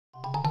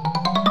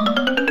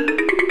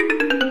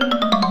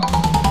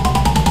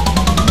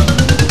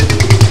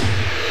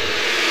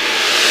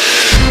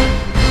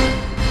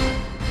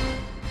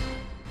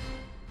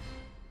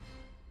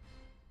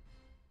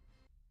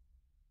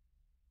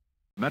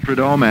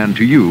Metrodome, and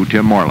to you,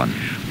 Tim Moreland.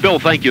 Bill,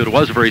 thank you. It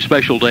was a very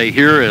special day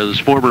here as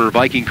former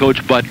Viking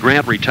coach Bud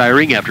Grant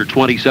retiring after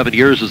 27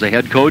 years as a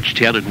head coach,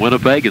 10 in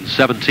Winnipeg and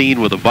 17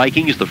 with the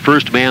Vikings, the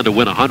first man to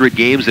win 100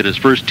 games in his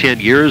first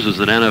 10 years as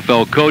an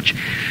NFL coach.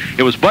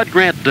 It was Bud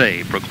Grant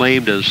Day,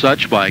 proclaimed as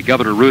such by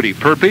Governor Rudy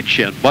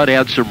Perpich, and Bud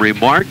had some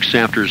remarks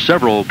after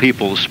several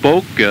people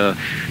spoke.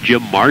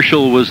 Jim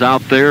Marshall was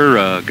out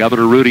there,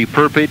 Governor Rudy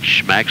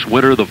Perpich, Max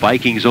Winter, the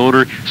Vikings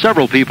owner.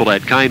 Several people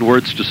had kind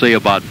words to say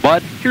about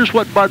Bud. Here's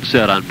what Bud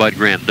said on Bud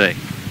Grant Day.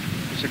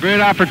 It's a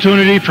great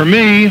opportunity for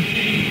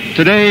me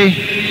today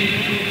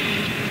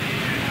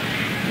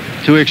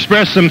to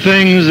express some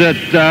things that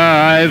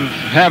I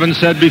haven't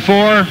said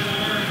before.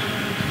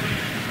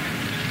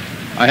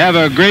 I have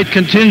a great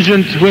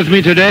contingent with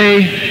me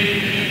today,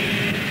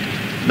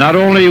 not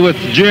only with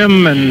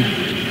Jim and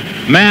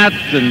Matt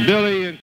and Billy